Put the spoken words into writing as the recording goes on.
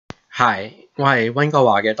係，我係溫哥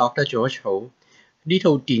華嘅 Dr. wrote。呢套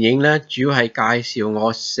電影咧，主要係介紹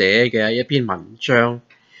我寫嘅一篇文章，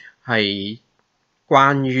係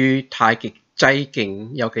關於太極擠勁，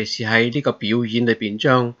尤其是喺呢個表演裏邊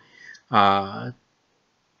將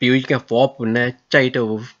表演嘅伙伴咧擠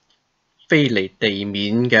到飛離地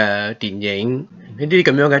面嘅電影。呢啲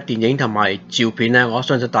咁樣嘅電影同埋照片咧，我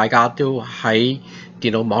相信大家都喺電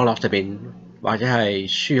腦網絡上面或者係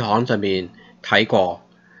書刊上面睇過。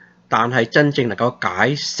但係真正能夠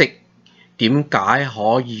解釋點解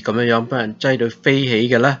可以咁樣俾人擠到飛起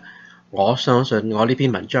嘅咧，我相信我呢篇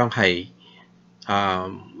文章係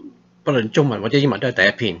不論中文或者英文都係第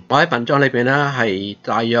一篇。我喺文章裏邊咧係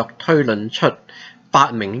大約推論出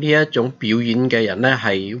發明呢一種表演嘅人咧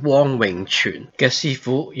係汪永泉嘅師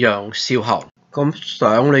傅楊少雄。咁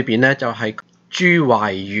相裏邊咧就係朱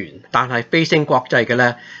懷元，但係飛升國際嘅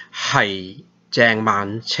咧係鄭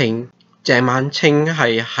萬清。鄭萬清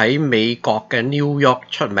係喺美國嘅 New York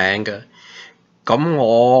出名嘅，咁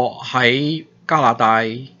我喺加拿大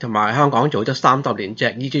同埋香港做咗30年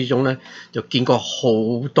隻醫之中咧，就見過好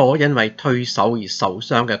多因為推手而受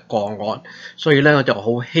傷嘅個案，所以咧我就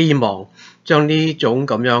好希望將呢種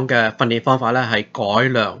咁樣嘅訓練方法咧係改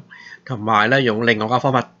良，同埋咧用另外嘅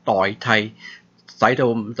方法代替，使到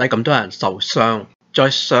唔使咁多人受傷。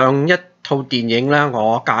在上一套電影咧，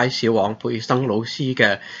我介紹黃培生老師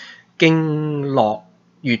嘅經絡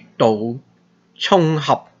穴道衝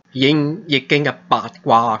合易經嘅八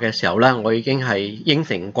卦嘅時候咧，我已經係應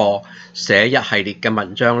承過寫一系列嘅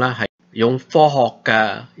文章咧，係用科學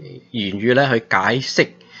嘅言語咧去解釋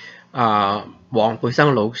黃培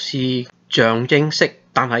生老師象徵式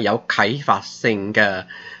但係有啟發性嘅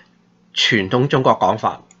傳統中國講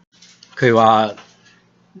法。佢話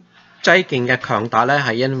擠勁嘅強大咧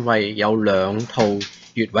係因為有兩套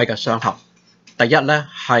穴位嘅相合。第一咧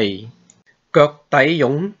係腳底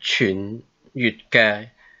湧泉穴嘅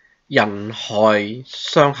人亥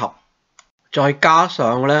相合，再加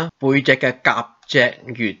上咧背脊嘅夾脊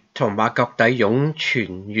穴同埋腳底湧泉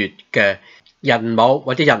穴嘅人卯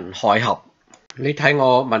或者人亥合。你睇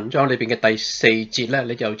我文章裏邊嘅第4節咧，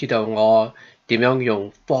你就知道我點樣用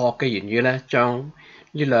科學嘅言語咧，將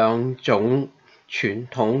呢兩種傳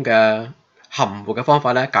統嘅含糊嘅方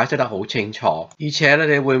法咧解釋得好清楚，而且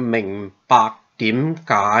咧你會明白點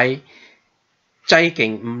解擠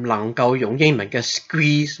勁唔能夠用英文嘅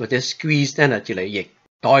squeeze 或者 squeeze energy 嚟譯，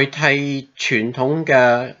代替傳統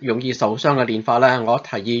嘅容易受傷嘅練法咧，我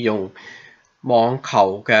提議用網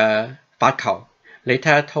球嘅發球。你睇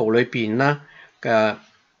下圖裏邊咧嘅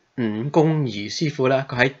吳公儀師傅咧，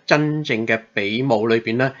佢喺真正嘅比武裏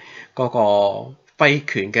邊咧嗰個揮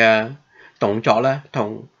拳嘅動作咧，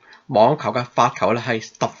同網球嘅發球咧係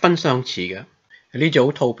十分相似嘅。呢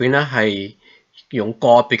組圖片咧係用個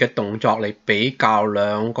別嘅動作嚟比較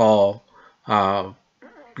兩個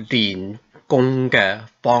練功嘅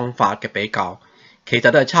方法嘅比較，其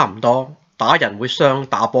實都係差唔多。打人會傷，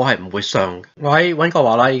打波係唔會傷。我喺溫哥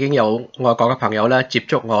華啦，已經有外國嘅朋友咧接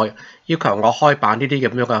觸我，要求我開辦呢啲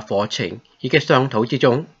咁樣嘅課程，已經商討之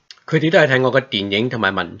中。佢哋都係睇我嘅電影同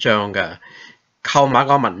埋文章嘅。購買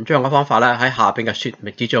個文章嘅方法咧喺下邊嘅說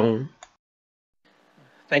明之中。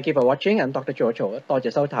Thank you for watching and Dr. wrote， 多謝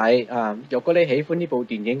收睇。如果你喜歡呢部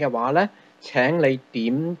電影嘅話咧，請你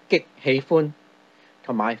點擊喜歡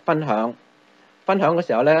同埋分享。分享嘅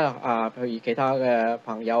時候咧，譬如其他嘅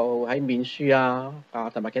朋友喺面書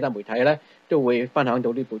同埋其他媒體咧，都會分享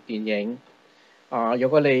到呢部電影。如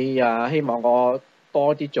果你希望我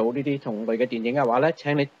多啲做呢啲同類嘅電影嘅話咧，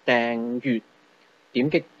請你點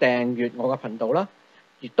擊訂閱我嘅頻道啦。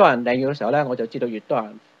越多人訂閱嘅時候咧，我就知道越多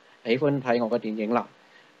人喜歡睇我嘅電影啦。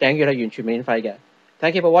訂閱係完全免費嘅。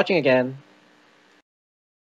Thank you for watching again.